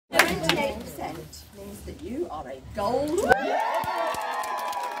and it means that you are a gold.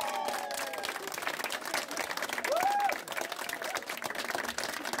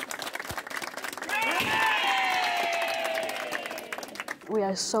 We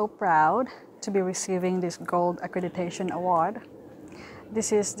are so proud to be receiving this Gold Accreditation Award.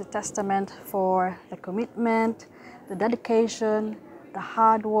 This is the testament for the commitment, the dedication, the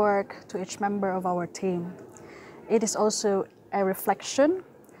hard work to each member of our team. It is also a reflection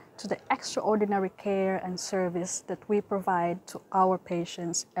to the extraordinary care and service that we provide to our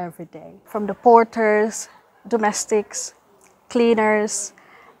patients every day. From the porters, domestics, cleaners,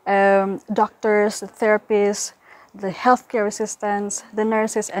 doctors, the therapists, the healthcare assistants, the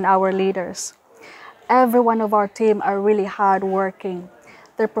nurses, and our leaders. Every one of our team are really hardworking.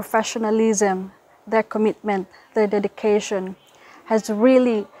 Their professionalism, their commitment, their dedication has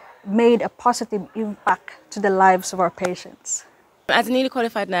really made a positive impact to the lives of our patients. As a newly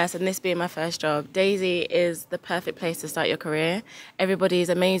qualified nurse and this being my first job, Daisy is the perfect place to start your career. Everybody is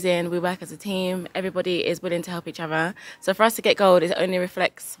amazing, we work as a team, everybody is willing to help each other. So for us to get gold, it only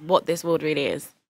reflects what this award really is.